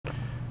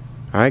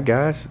Alright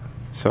guys,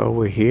 so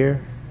we're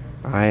here.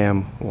 I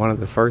am one of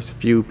the first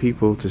few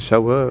people to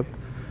show up.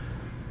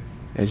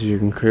 As you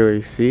can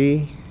clearly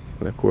see,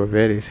 the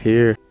Corvette is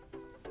here.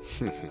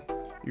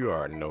 You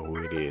already know who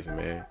it is,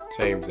 man.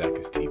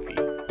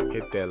 JamesAtkinsTv.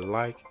 Hit that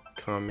like,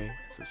 comment,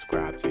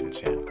 subscribe to the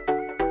channel.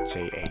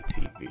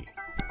 JATV.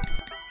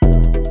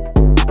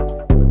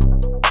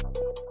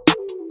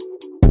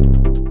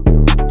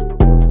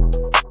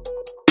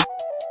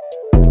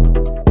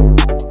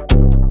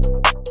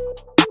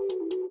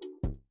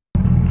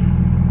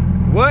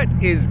 What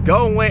is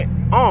going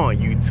on,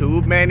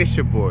 YouTube? Man, it's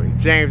your boy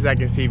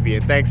JamesAtkinsTv,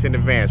 and thanks in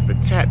advance for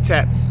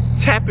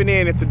tapping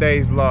in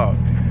today's vlog.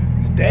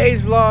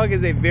 Today's vlog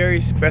is a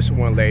very special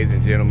one, ladies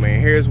and gentlemen.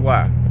 Here's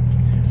why.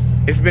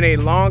 It's been a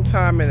long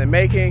time in the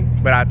making,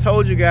 but I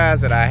told you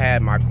guys that I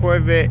had my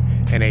Corvette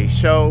in a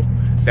show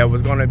that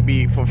was gonna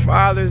be for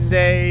Father's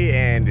Day,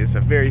 and it's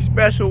a very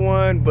special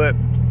one, but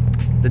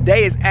the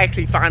day is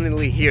actually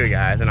finally here,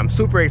 guys, and I'm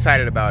super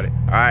excited about it.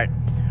 All right.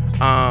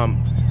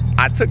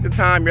 I took the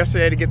time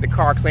yesterday to get the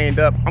car cleaned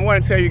up. I'm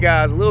going to tell you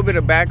guys a little bit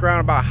of background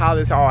about how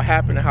this all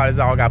happened and how this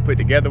all got put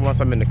together once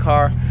I'm in the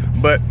car.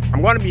 But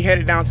I'm going to be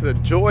headed down to the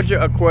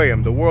Georgia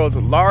Aquarium, the world's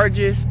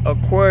largest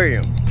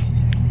aquarium.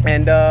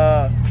 And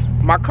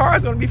my car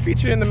is going to be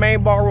featured in the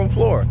main ballroom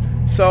floor.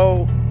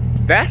 So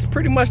that's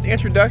pretty much the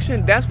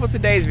introduction. That's what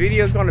today's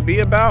video is going to be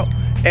about.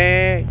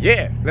 And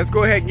yeah, let's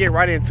go ahead and get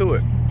right into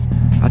it.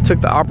 I took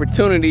the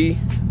opportunity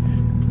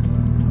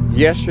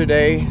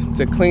yesterday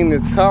to clean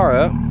this car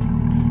up.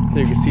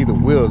 You can see the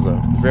wheels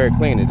are very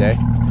clean today.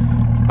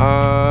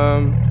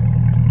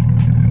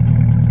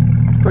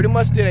 Pretty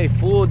much did a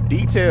full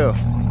detail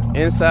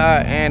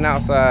inside and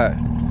outside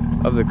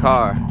of the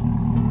car.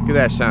 Look at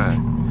that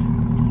shine.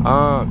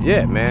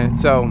 Yeah, man.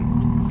 So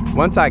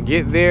once I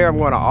get there, I'm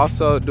going to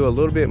also do a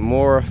little bit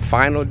more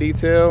final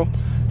detail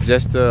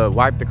just to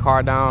wipe the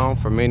car down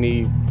from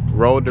any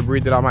road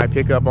debris that I might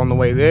pick up on the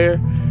way there.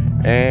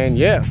 And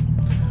yeah,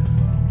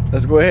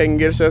 let's go ahead and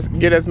get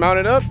us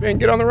mounted up and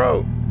get on the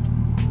road.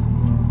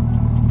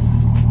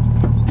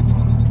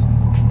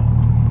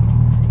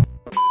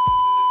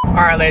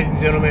 Alright, ladies and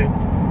gentlemen,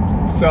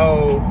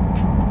 so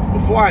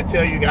before I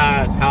tell you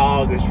guys how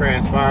all this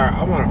transpired,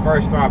 I want to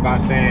first start by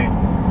saying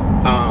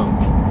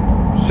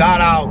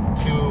shout out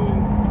to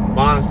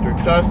Monster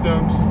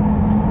Customs,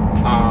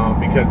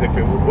 because if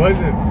it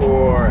wasn't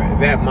for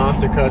that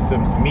Monster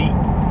Customs meet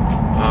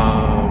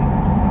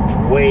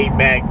way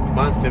back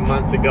months and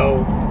months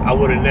ago, I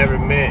would have never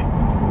met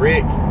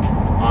Rick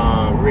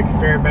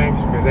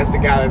Fairbanks, because that's the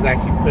guy that's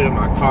actually putting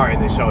my car in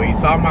the show. He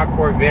saw my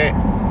Corvette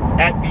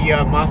at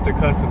the Monster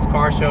Customs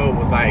car show and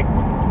was like,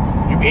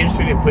 "You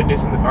interested in putting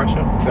this in the car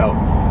show?" So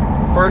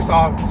first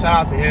off,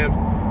 shout out to him.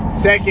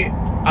 Second,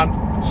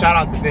 shout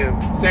out to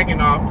them.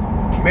 Second off,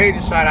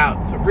 major shout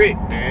out to Rick,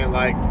 man,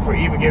 like, for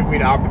even giving me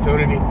the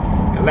opportunity.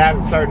 And last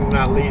but certainly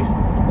not least,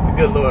 the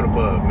good Lord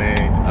above,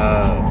 man,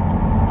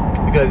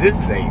 because this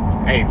is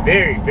a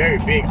very, very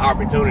big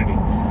opportunity.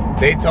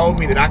 They told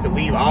me that I could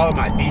leave all of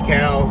my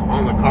decals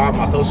on the car,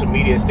 my social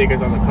media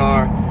stickers on the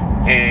car,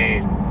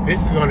 and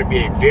this is going to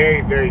be a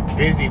very, very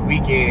busy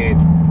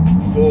weekend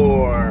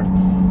for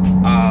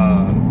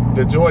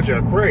the Georgia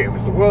Aquarium.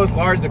 It's the world's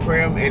largest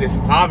aquarium, and it's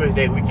Father's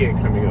Day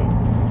weekend coming up.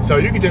 So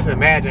you can just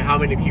imagine how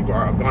many people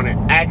are going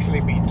to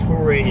actually be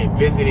touring and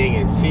visiting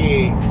and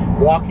seeing,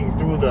 walking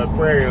through the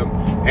aquarium,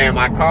 and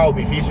my car will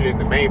be featured in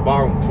the main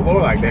ballroom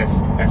floor. Like,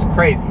 that's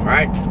crazy,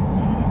 right?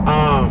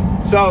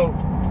 So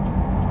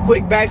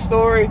quick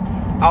backstory.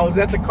 I was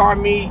at the car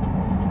meet,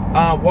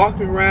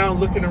 walking around,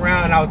 looking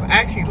around, and I was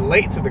actually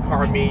late to the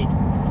car meet.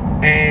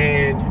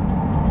 And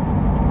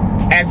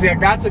as I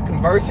got to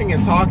conversing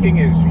and talking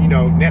and, you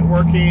know,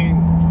 networking,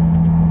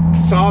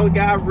 saw the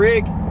guy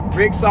Rick.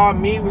 Rick saw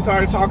me. We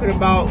started talking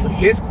about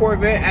his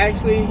Corvette.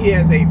 Actually, he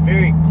has a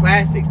very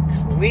classic,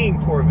 clean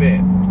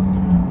Corvette.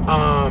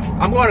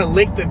 I'm going to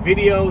link the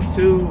video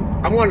to.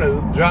 I'm going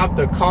to drop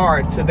the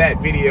card to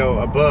that video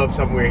above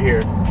somewhere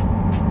here.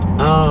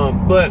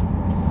 But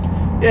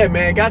yeah,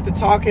 man, got to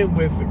talking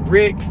with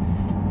Rick,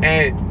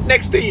 and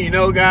next thing you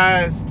know,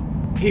 guys,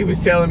 he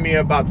was telling me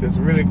about this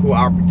really cool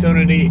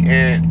opportunity,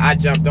 and I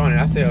jumped on it.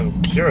 I said, oh,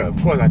 sure, of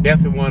course, I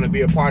definitely want to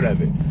be a part of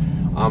it.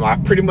 I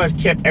pretty much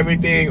kept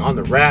everything on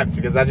the wraps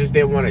because I just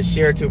didn't want to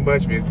share too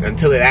much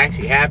until it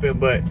actually happened.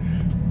 But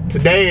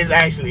today is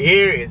actually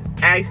here. It's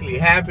actually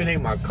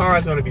happening. My car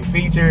is going to be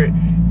featured,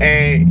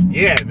 and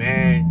yeah,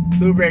 man,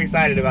 super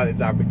excited about this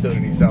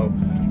opportunity. So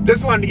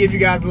just wanted to give you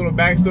guys a little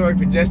backstory.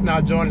 If you're just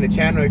now joining the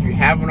channel, if you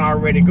haven't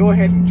already, go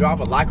ahead and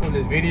drop a like on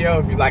this video.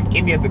 If you like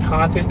any of the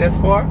content thus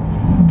far,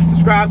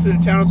 subscribe to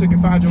the channel so you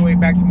can find your way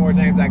back to more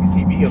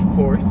JamesAtkinsTv, of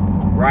course,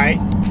 right?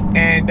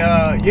 And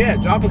yeah,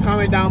 drop a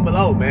comment down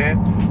below, man.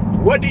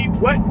 What do you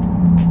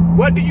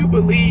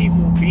believe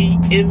will be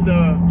in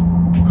the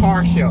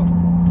car show?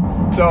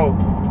 So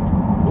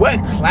what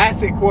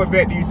classic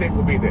Corvette do you think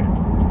will be there?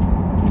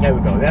 There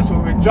we go. That's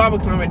what we're. Drop a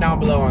comment down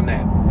below on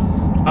that.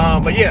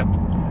 But yeah,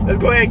 let's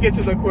go ahead and get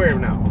to the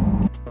aquarium now.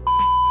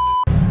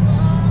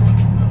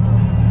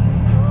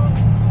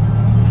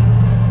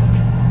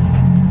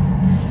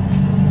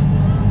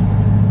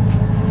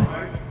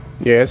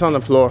 Yeah, it's on the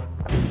floor.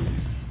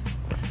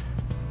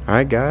 All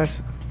right,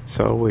 guys.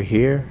 So we're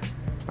here.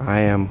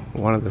 I am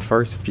one of the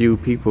first few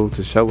people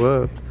to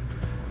show up.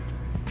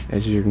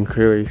 As you can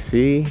clearly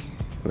see,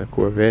 the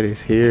Corvette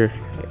is here.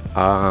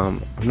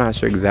 I'm not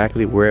sure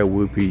exactly where it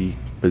would be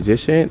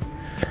positioned.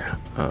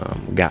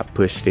 Got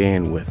pushed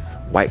in with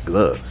white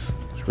gloves.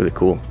 It's really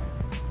cool.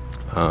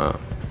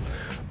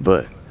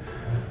 But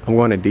I'm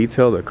going to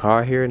detail the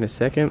car here in a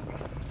second.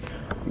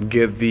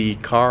 Get the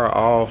car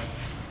all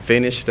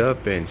finished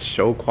up and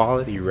show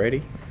quality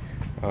ready.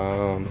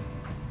 And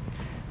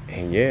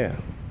yeah,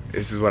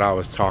 this is what I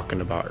was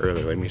talking about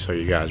earlier. Let me show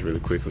you guys really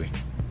quickly.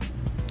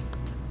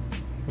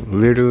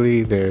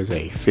 Literally, there's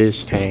a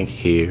fish tank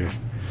here.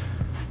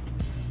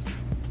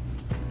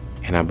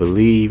 And I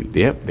believe,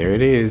 yep, there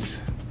it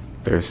is.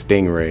 There's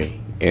stingray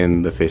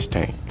in the fish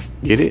tank.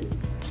 Get it?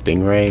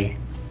 Stingray.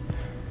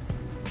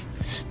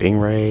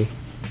 Stingray.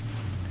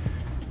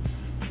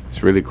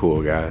 It's really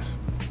cool, guys.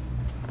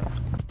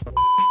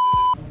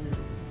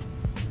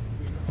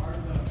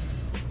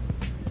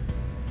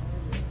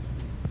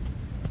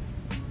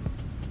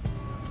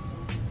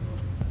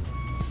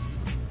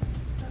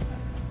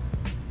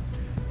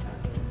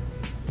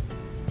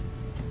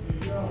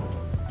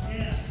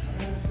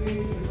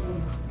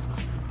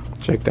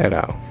 Check that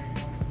out.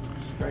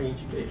 Strange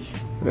fish.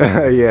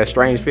 Yeah,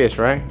 strange fish,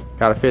 right?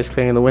 Got a fish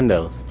cleaning the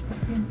windows.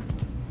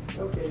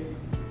 Okay.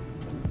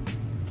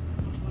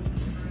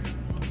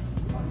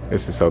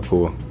 This is so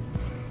cool.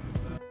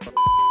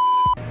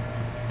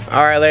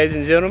 All right, ladies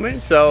and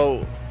gentlemen,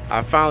 so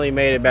I finally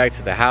made it back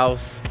to the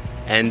house,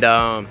 and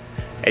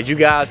as you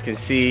guys can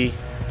see,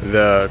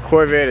 the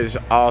Corvette is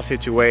all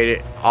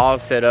situated, all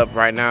set up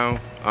right now.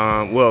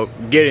 Well,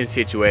 getting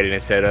situated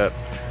and set up.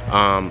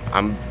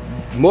 I'm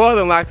more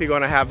than likely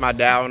going to have my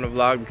dad on the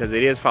vlog because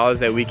it is Father's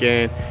Day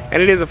weekend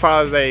and it is a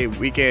Father's Day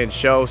weekend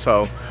show.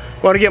 So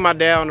I'm going to get my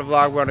dad on the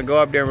vlog. We're going to go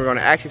up there and we're going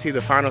to actually see the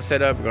final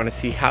setup. We're going to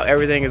see how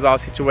everything is all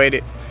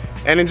situated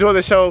and enjoy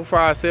the show for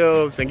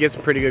ourselves and get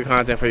some pretty good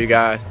content for you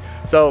guys.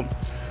 So,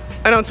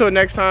 and until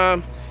next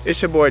time,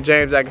 it's your boy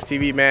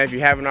JamesAtkinsTv, man. If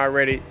you haven't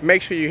already,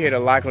 make sure you hit a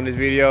like on this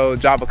video,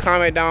 drop a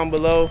comment down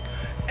below,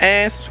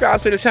 and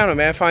subscribe to the channel,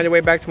 man. Find your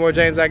way back to more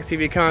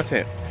JamesAtkinsTV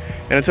content.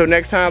 And until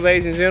next time,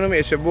 ladies and gentlemen,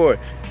 it's your boy,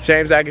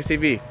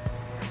 JamesAtkinsTV.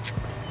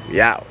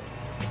 We out.